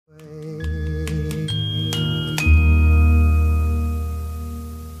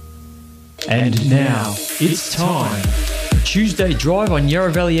And now, it's time. Tuesday Drive on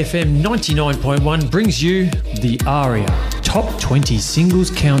Yarra Valley FM 99.1 brings you the ARIA Top 20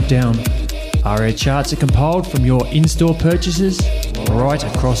 Singles Countdown. ARIA charts are compiled from your in-store purchases right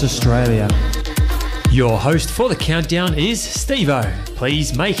across Australia. Your host for the countdown is Steve-O.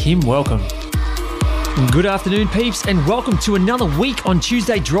 Please make him welcome. Good afternoon, peeps, and welcome to another week on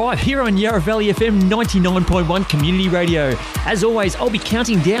Tuesday Drive here on Yarra Valley FM 99.1 Community Radio. As always, I'll be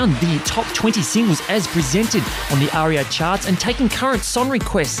counting down the top 20 singles as presented on the ARIA charts and taking current song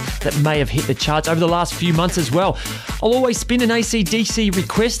requests that may have hit the charts over the last few months as well. I'll always spin an AC/DC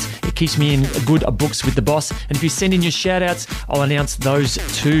request. It keeps me in good books with the boss, and if you send in your shout-outs, I'll announce those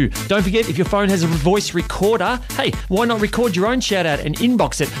too. Don't forget, if your phone has a voice recorder, hey, why not record your own shout-out and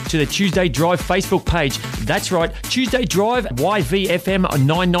inbox it to the Tuesday Drive Facebook page. That's right, Tuesday Drive YVFM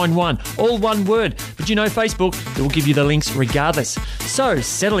 991, all one word. But you know Facebook, it will give you the links regardless. So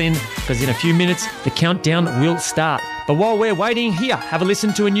settle in, because in a few minutes the countdown will start. But while we're waiting, here, have a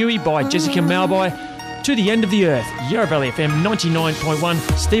listen to a newie by Jessica Malboy, To the End of the Earth. Yarra Valley FM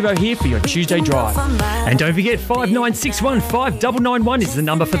 99.1, Steve-O here for your Tuesday Drive. And don't forget, 5961 5991 is the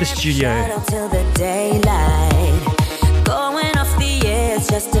number for the studio. Going off the edge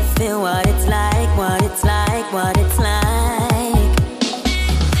just to feel what it's like, what it's like, what it's like.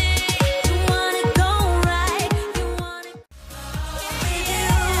 You wanna go right, you wanna...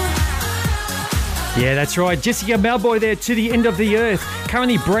 Yeah, that's right. Jessica Malboy there, To the End of the Earth.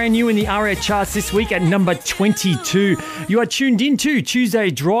 Currently brand new in the ARIA charts this week at number 22. You are tuned into Tuesday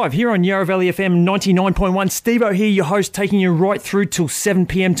Drive here on Yarra Valley FM 99.1. Steve-O here, your host, taking you right through till 7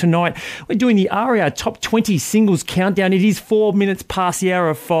 p.m. tonight. We're doing the ARIA Top 20 Singles Countdown. It is 4 minutes past the hour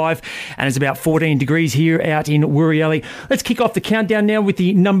of 5, and it's about 14 degrees here out in Woori. Let's kick off the countdown now with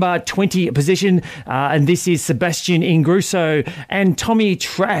the number 20 position, and this is Sebastian Ingrosso and Tommy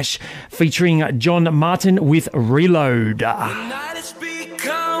Trash featuring John Martin with Reload.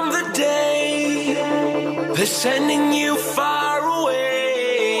 Come the day they're sending you far.